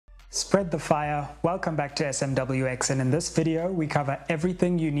Spread the fire. Welcome back to SMWX, and in this video we cover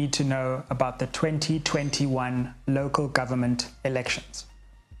everything you need to know about the 2021 local government elections.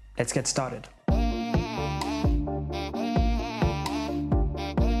 Let's get started.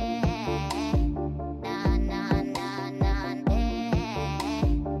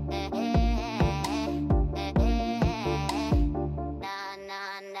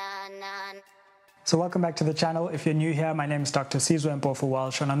 So welcome back to the channel. If you're new here, my name is Dr. Sizwe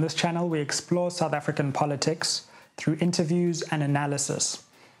Mpofu-Walsh, and on this channel we explore South African politics through interviews and analysis.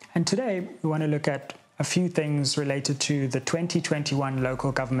 And today we want to look at a few things related to the 2021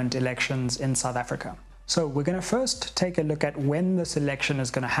 local government elections in South Africa. So we're going to first take a look at when this election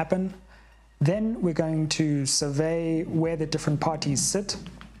is going to happen. Then we're going to survey where the different parties sit.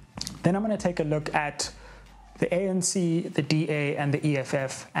 Then I'm going to take a look at the ANC, the DA, and the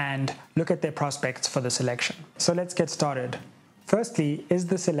EFF, and look at their prospects for this election. So let's get started. Firstly, is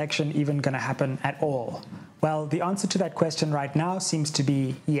this election even going to happen at all? Well, the answer to that question right now seems to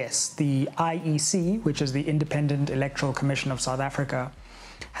be yes. The IEC, which is the Independent Electoral Commission of South Africa,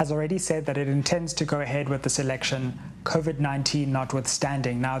 has already said that it intends to go ahead with this election, COVID-19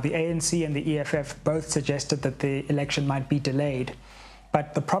 notwithstanding. Now, the ANC and the EFF both suggested that the election might be delayed.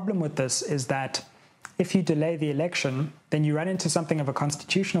 But the problem with this is that if you delay the election, then you run into something of a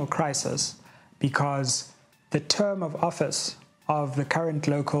constitutional crisis, because the term of office of the current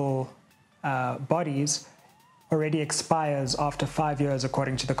local bodies already expires after 5 years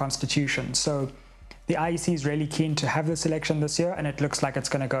according to the Constitution. So the IEC is really keen to have this election this year, and it looks like it's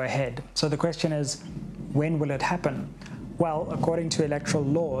going to go ahead. So the question is, when will it happen? Well, according to electoral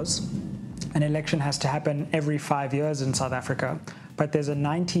laws, an election has to happen every 5 years in South Africa, but there's a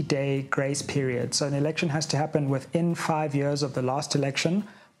 90-day grace period. So an election has to happen within 5 years of the last election,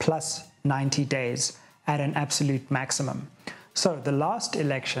 plus 90 days at an absolute maximum. So the last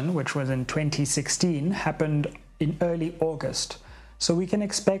election, which was in 2016, happened in early August. So we can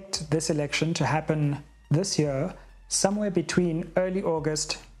expect this election to happen this year, somewhere between early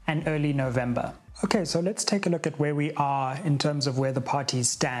August and early November. Okay, so let's take a look at where we are in terms of where the parties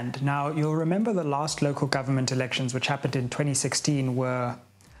stand. Now, you'll remember the last local government elections, which happened in 2016, were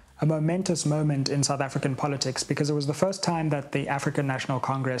a momentous moment in South African politics, because it was the first time that the African National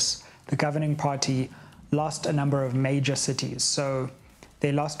Congress, the governing party, lost a number of major cities. So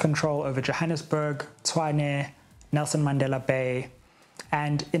they lost control over Johannesburg, Tshwane, Nelson Mandela Bay,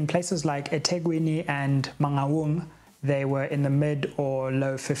 and in places like eThekwini and Mangaung, they were in the mid or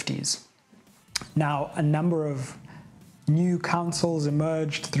low 50s. Now, a number of new councils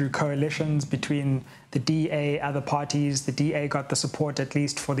emerged through coalitions between the DA, other parties. The DA got the support, at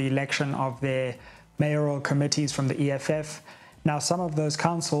least for the election of their mayoral committees, from the EFF. Now, some of those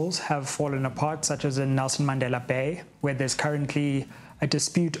councils have fallen apart, such as in Nelson Mandela Bay, where there's currently a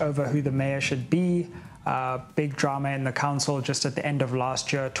dispute over who the mayor should be. Big drama in the council just at the end of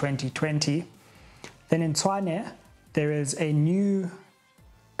last year, 2020. Then in Tshwane, there is a new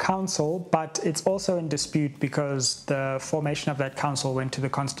council, but it's also in dispute because the formation of that council went to the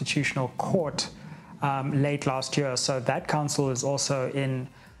Constitutional Court late last year. So that council is also in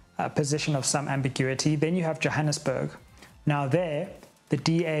a position of some ambiguity. Then you have Johannesburg. Now there, the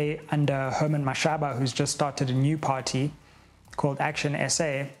DA under Herman Mashaba, who's just started a new party called Action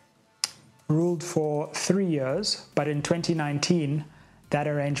SA, ruled for 3 years, but in 2019, that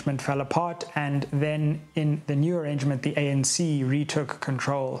arrangement fell apart, and then in the new arrangement, the ANC retook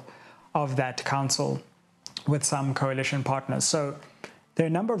control of that council with some coalition partners. So there are a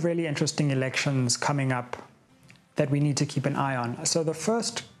number of really interesting elections coming up that we need to keep an eye on. So the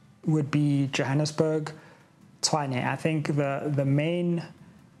first would be Johannesburg, Tshwane. I think the main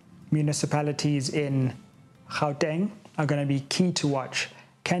municipalities in Gauteng are going to be key to watch.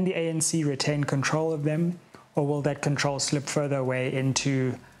 Can the ANC retain control of them, or will that control slip further away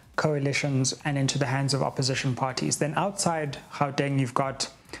into coalitions and into the hands of opposition parties? Then outside Gauteng, you've got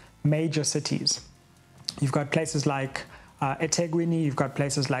major cities. You've got places like eThekwini, you've got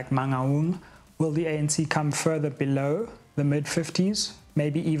places like Mangaung. Will the ANC come further below the mid-50s,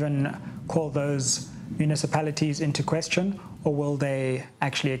 maybe even call those municipalities into question, or will they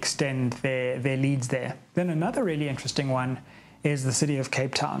actually extend their leads there? Then another really interesting one is the city of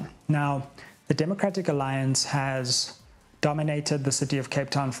Cape Town. Now, the Democratic Alliance has dominated the city of Cape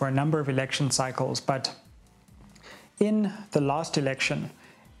Town for a number of election cycles, but in the last election,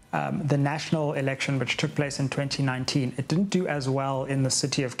 the national election, which took place in 2019, it didn't do as well in the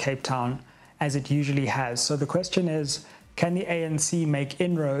city of Cape Town as it usually has. So the question is, can the ANC make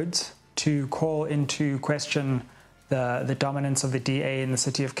inroads to call into question the dominance of the DA in the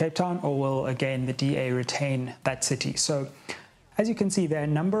city of Cape Town, or will, again, the DA retain that city? So as you can see, there are a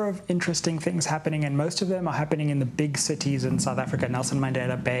number of interesting things happening, and most of them are happening in the big cities in South Africa. Nelson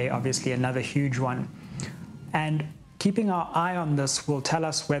Mandela Bay, obviously another huge one. And keeping our eye on this will tell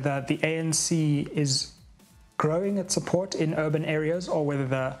us whether the ANC is growing its support in urban areas or whether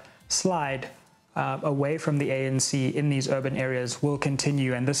the slide away from the ANC in these urban areas will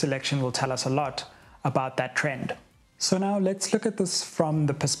continue, and this election will tell us a lot about that trend. So now let's look at this from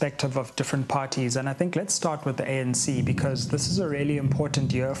the perspective of different parties, and I think let's start with the ANC because this is a really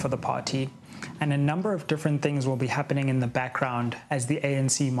important year for the party, and a number of different things will be happening in the background as the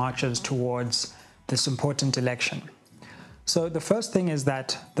ANC marches towards this important election. So the first thing is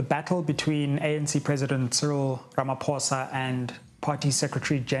that the battle between ANC President Cyril Ramaphosa and Party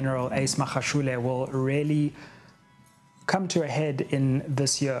Secretary General Ace Magashule will really come to a head in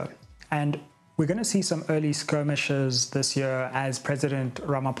this year. And we're going to see some early skirmishes this year as President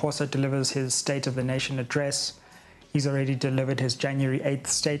Ramaphosa delivers his State of the Nation address. He's already delivered his January 8th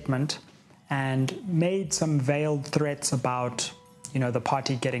statement and made some veiled threats about, the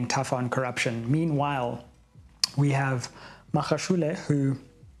party getting tougher on corruption. Meanwhile, we have Magashule, who,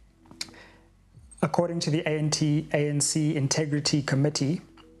 according to the ANC Integrity Committee,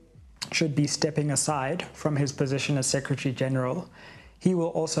 should be stepping aside from his position as Secretary General. He will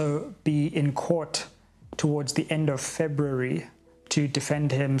also be in court towards the end of February to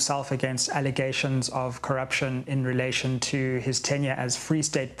defend himself against allegations of corruption in relation to his tenure as Free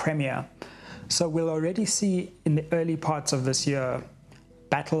State Premier. So we'll already see in the early parts of this year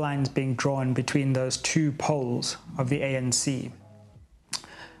battle lines being drawn between those two poles of the ANC.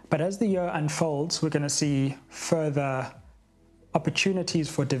 But as the year unfolds, we're going to see further opportunities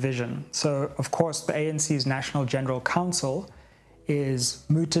for division. So, of course, the ANC's National General Council is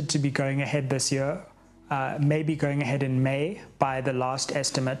mooted to be going ahead this year, maybe going ahead in May by the last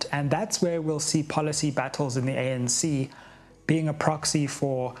estimate. And that's where we'll see policy battles in the ANC being a proxy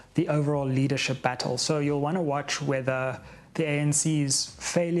for the overall leadership battle. So you'll want to watch whether the ANC's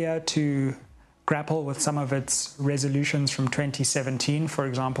failure to grapple with some of its resolutions from 2017, for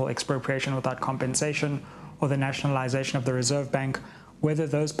example, expropriation without compensation or the nationalization of the Reserve Bank, whether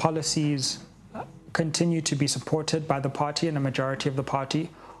those policies continue to be supported by the party and a majority of the party,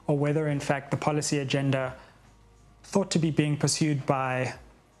 or whether in fact the policy agenda thought to be being pursued by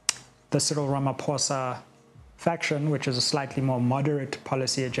the Cyril Ramaphosa faction, which is a slightly more moderate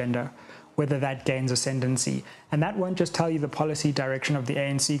policy agenda, whether that gains ascendancy. And that won't just tell you the policy direction of the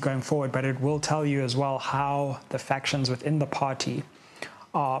ANC going forward, but it will tell you as well how the factions within the party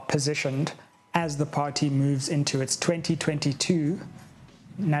are positioned as the party moves into its 2022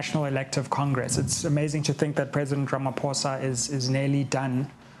 National Elective Congress. It's amazing to think that President Ramaphosa is nearly done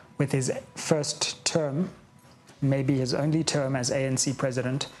with his first term, maybe his only term as ANC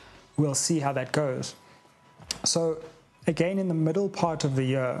president. We'll see how that goes. So again, in the middle part of the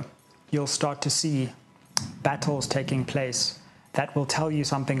year, you'll start to see battles taking place that will tell you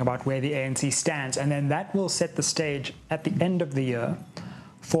something about where the ANC stands, and then that will set the stage at the end of the year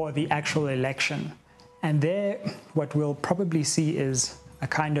for the actual election. And there, what we'll probably see is a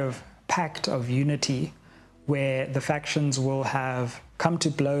kind of pact of unity where the factions will have come to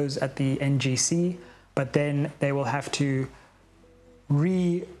blows at the NGC, but then they will have to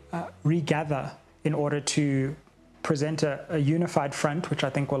regather in order to present a unified front, which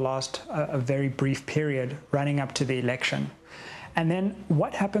I think will last a very brief period running up to the election. And then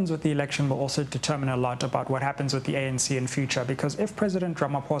what happens with the election will also determine a lot about what happens with the ANC in future, because if President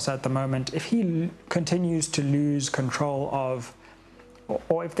Ramaphosa at the moment, if he continues to lose control of,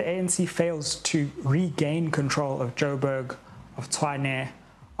 or if the ANC fails to regain control of Joburg, of Tshwane,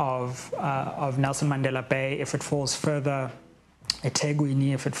 of Nelson Mandela Bay, if it falls further,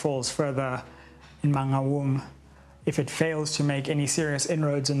 eThekwini, if it falls further in Mangaung, if it fails to make any serious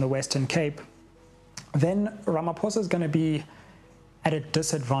inroads in the Western Cape, then Ramaphosa is going to be at a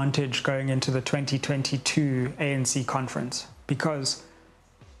disadvantage going into the 2022 ANC conference, because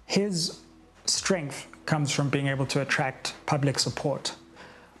his strength comes from being able to attract public support.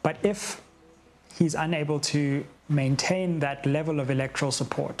 But if he's unable to maintain that level of electoral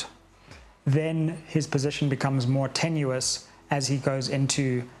support, then his position becomes more tenuous as he goes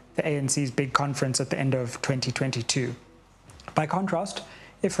into the ANC's big conference at the end of 2022. By contrast,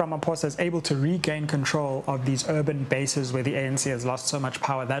 if Ramaphosa is able to regain control of these urban bases where the ANC has lost so much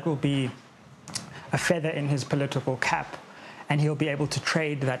power, that will be a feather in his political cap, and he'll be able to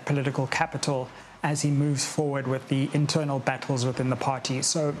trade that political capital as he moves forward with the internal battles within the party.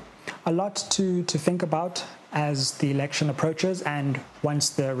 So a lot to think about as the election approaches and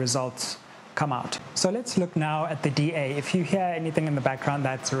once the results come out. So let's look now at the DA. If you hear anything in the background,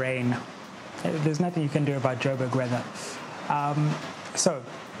 that's rain. There's nothing you can do about Joburg weather. So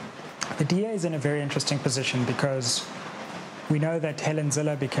the DA is in a very interesting position because we know that Helen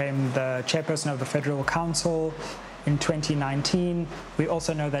Zille became the chairperson of the Federal Council in 2019. We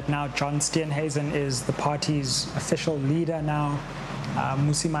also know that now John Steenhuisen is the party's official leader now.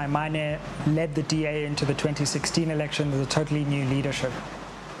 Mmusi Maimane led the DA into the 2016 election with a totally new leadership.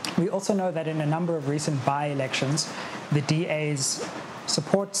 We also know that in a number of recent by-elections, the DA's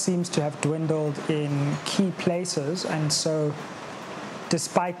support seems to have dwindled in key places, and so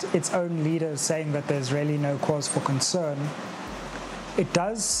despite its own leaders saying that there's really no cause for concern, it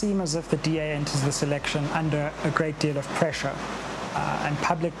does seem as if the DA enters this election under a great deal of pressure and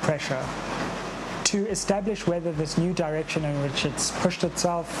public pressure to establish whether this new direction in which it's pushed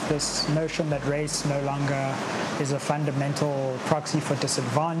itself, this notion that race no longer is a fundamental proxy for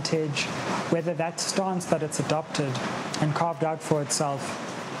disadvantage, whether that stance that it's adopted and carved out for itself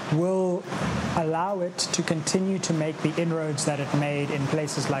will allow it to continue to make the inroads that it made in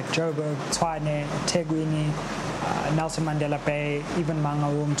places like Joburg, Tshwane, eThekwini, Nelson Mandela Bay, even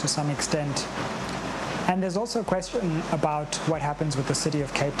Mangaung to some extent. And there's also a question about what happens with the city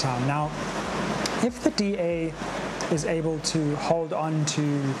of Cape Town. Now, if the DA is able to hold on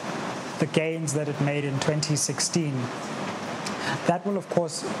to the gains that it made in 2016, that will of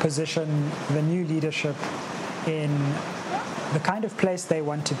course position the new leadership in the kind of place they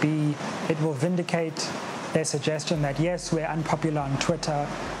want to be. It will vindicate their suggestion that yes, we're unpopular on Twitter,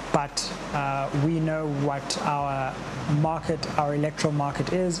 but we know what our market, our electoral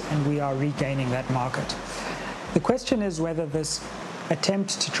market is, and we are regaining that market. The question is whether this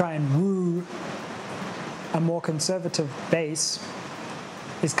attempt to try and woo a more conservative base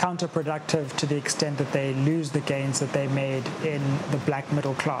is counterproductive to the extent that they lose the gains that they made in the black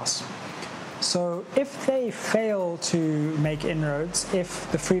middle class. So if they fail to make inroads, if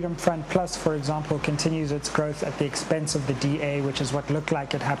the Freedom Front Plus, for example, continues its growth at the expense of the DA, which is what looked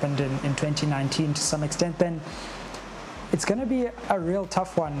like it happened in 2019 to some extent, then it's going to be a real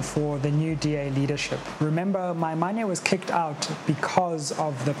tough one for the new DA leadership. Remember, Maimane was kicked out because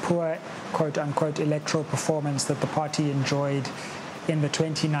of the poor, quote-unquote, electoral performance that the party enjoyed in the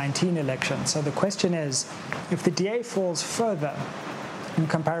 2019 election. So the question is, if the DA falls further in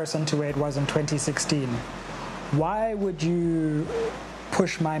comparison to where it was in 2016, why would you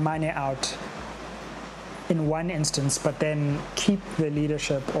push Maimane out in one instance but then keep the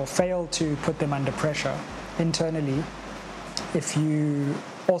leadership or fail to put them under pressure internally if you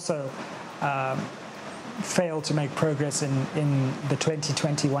also fail to make progress in the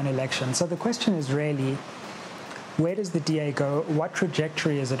 2021 election? So the question is really, where does the DA go? What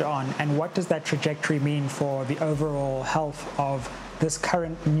trajectory is it on? And what does that trajectory mean for the overall health of this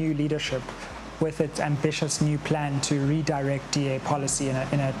current new leadership with its ambitious new plan to redirect DA policy in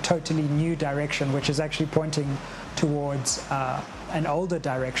a totally new direction, which is actually pointing towards an older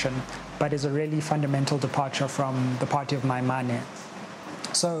direction, but is a really fundamental departure from the party of Maimane.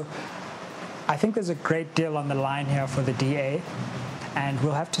 So I think there's a great deal on the line here for the DA, and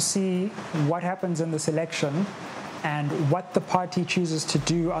we'll have to see what happens in this election and what the party chooses to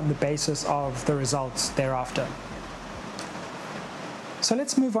do on the basis of the results thereafter. So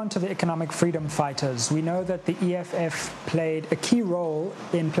let's move on to the economic freedom fighters. We know that the EFF played a key role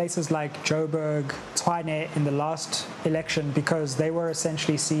in places like Joburg, Tshwane in the last election because they were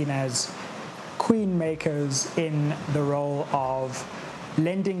essentially seen as queen makers in the role of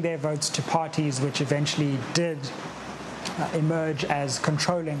lending their votes to parties which eventually did emerge as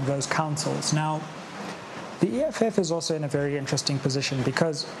controlling those councils. Now, the EFF is also in a very interesting position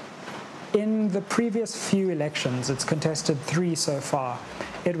because in the previous few elections, it's contested 3 so far.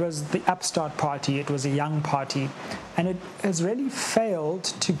 It was the upstart party, it was a young party, and it has really failed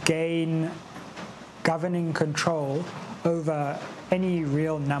to gain governing control over any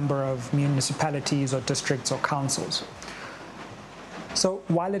real number of municipalities or districts or councils. So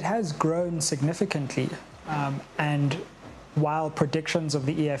while it has grown significantly, and while predictions of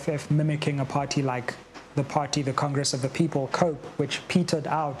the EFF mimicking a party like the Congress of the People, COPE, which petered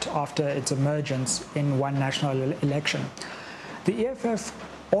out after its emergence in one national election. The EFF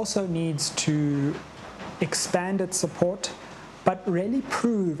also needs to expand its support, but really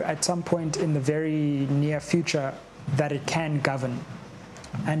prove at some point in the very near future that it can govern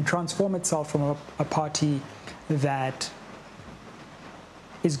and transform itself from a party that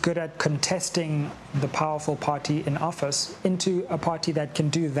is good at contesting the powerful party in office into a party that can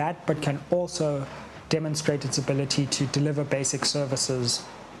do that, but can also demonstrate its ability to deliver basic services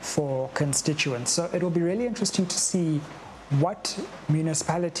for constituents. So it will be really interesting to see what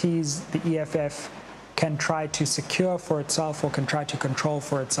municipalities the EFF can try to secure for itself or can try to control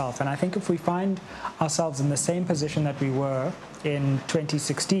for itself. And I think if we find ourselves in the same position that we were in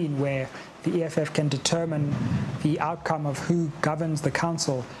 2016, where the EFF can determine the outcome of who governs the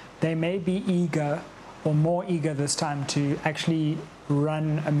council, they may be eager or more eager this time to actually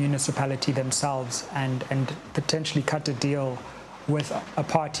run a municipality themselves and potentially cut a deal with a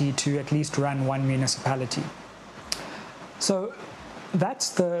party to at least run one municipality. So that's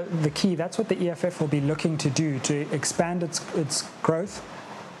the key. That's what the EFF will be looking to do, to expand its growth,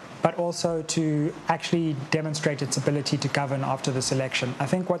 but also to actually demonstrate its ability to govern after this election. I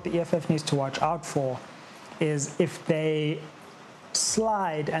think what the EFF needs to watch out for is if they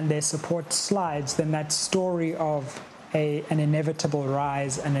slide and their support slides, then that story of an inevitable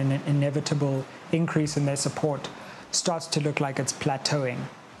rise and an inevitable increase in their support starts to look like it's plateauing.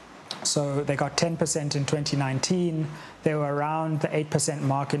 So they got 10% in 2019, they were around the 8%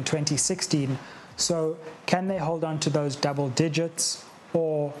 mark in 2016. So can they hold on to those double digits,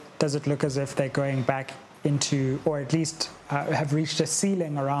 or does it look as if they're going back into, or at least have reached a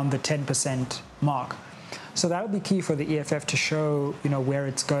ceiling around the 10% mark? So that will be key for the EFF to show, where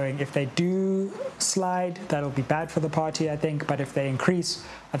it's going. If they do slide, that'll be bad for the party, I think. But if they increase,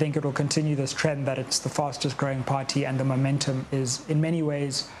 I think it will continue this trend that it's the fastest growing party, and the momentum is in many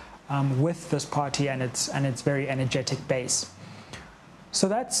ways with this party and its very energetic base. So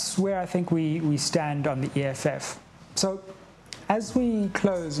that's where I think we stand on the EFF. So as we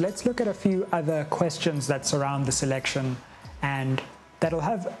close, let's look at a few other questions that surround this election and that'll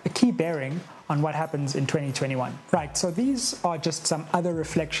have a key bearing on what happens in 2021. Right, so these are just some other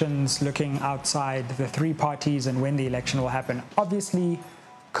reflections looking outside the three parties and when the election will happen. Obviously,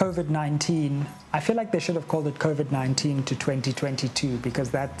 COVID-19, I feel like they should have called it COVID-19 to 2022 because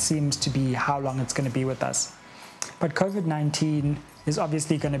that seems to be how long it's going to be with us. But COVID-19 is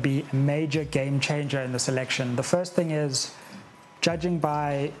obviously going to be a major game changer in this election. The first thing is, judging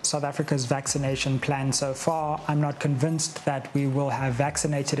by South Africa's vaccination plan so far, I'm not convinced that we will have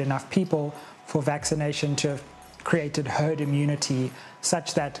vaccinated enough people for vaccination to have created herd immunity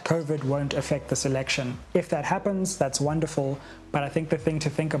such that COVID won't affect this election. If that happens, that's wonderful, but I think the thing to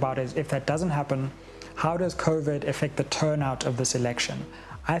think about is if that doesn't happen, how does COVID affect the turnout of this election?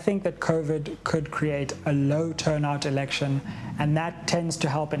 I think that COVID could create a low turnout election, and that tends to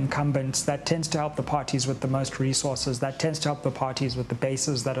help incumbents, that tends to help the parties with the most resources, that tends to help the parties with the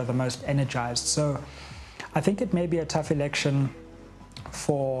bases that are the most energized. So I think it may be a tough election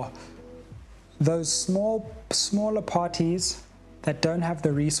for those smaller parties that don't have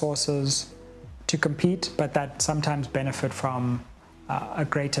the resources to compete, but that sometimes benefit from a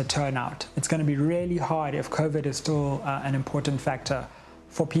greater turnout. It's going to be really hard if COVID is still an important factor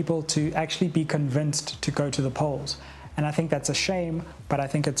for people to actually be convinced to go to the polls. And I think that's a shame, but I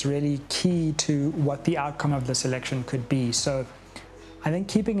think it's really key to what the outcome of this election could be. So I think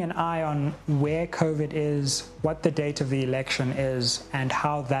keeping an eye on where COVID is, what the date of the election is, and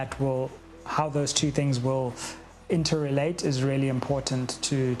how those two things will interrelate is really important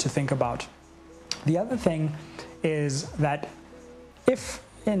to think about. The other thing is that if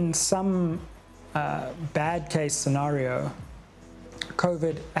in some bad case scenario,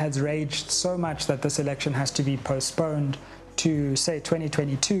 COVID has raged so much that this election has to be postponed to, say,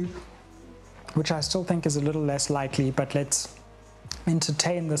 2022, which I still think is a little less likely, but let's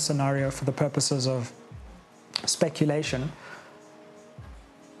entertain the scenario for the purposes of speculation.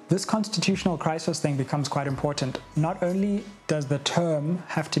 This constitutional crisis thing becomes quite important. Not only does the term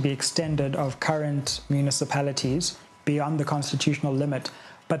have to be extended of current municipalities beyond the constitutional limit,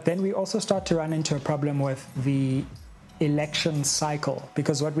 but then we also start to run into a problem with the election cycle,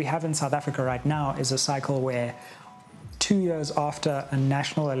 because what we have in South Africa right now is a cycle where 2 years after a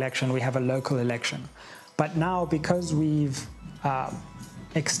national election, we have a local election. But now, because we've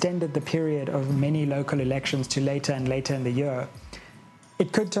extended the period of many local elections to later and later in the year,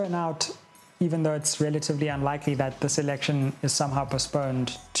 it could turn out, even though it's relatively unlikely, that this election is somehow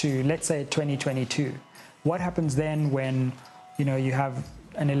postponed to, let's say, 2022. What happens then when, you have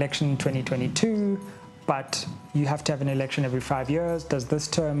an election in 2022, but you have to have an election every 5 years? Does this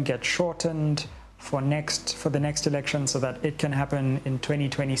term get shortened for the next election so that it can happen in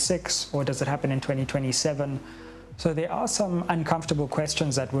 2026, or does it happen in 2027? So there are some uncomfortable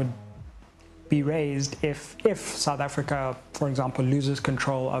questions that would be raised if South Africa, for example, loses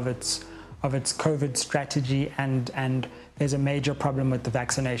control of its COVID strategy and there's a major problem with the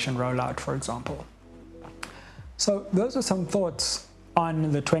vaccination rollout, for example. So those are some thoughts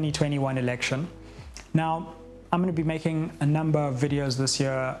on the 2021 election. Now, I'm going to be making a number of videos this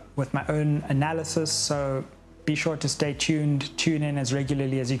year with my own analysis, so be sure to stay tuned, tune in as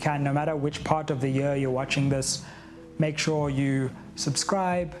regularly as you can, no matter which part of the year you're watching this. Make sure you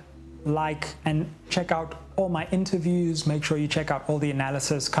subscribe, like, and check out all my interviews. Make sure you check out all the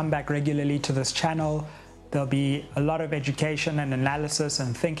analysis. Come back regularly to this channel. There'll be a lot of education and analysis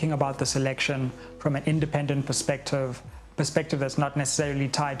and thinking about this election from an independent perspective that's not necessarily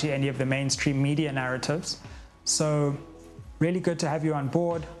tied to any of the mainstream media narratives. So really good to have you on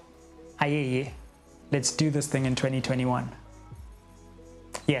board. Aye, let's do this thing in 2021.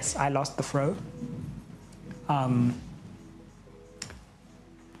 Yes, I lost the fro.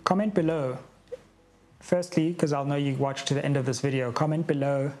 Comment below. Firstly, because I'll know you watched to the end of this video, comment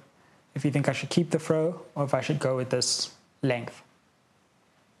below if you think I should keep the fro or if I should go with this length.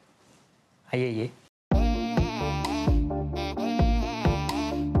 Aye.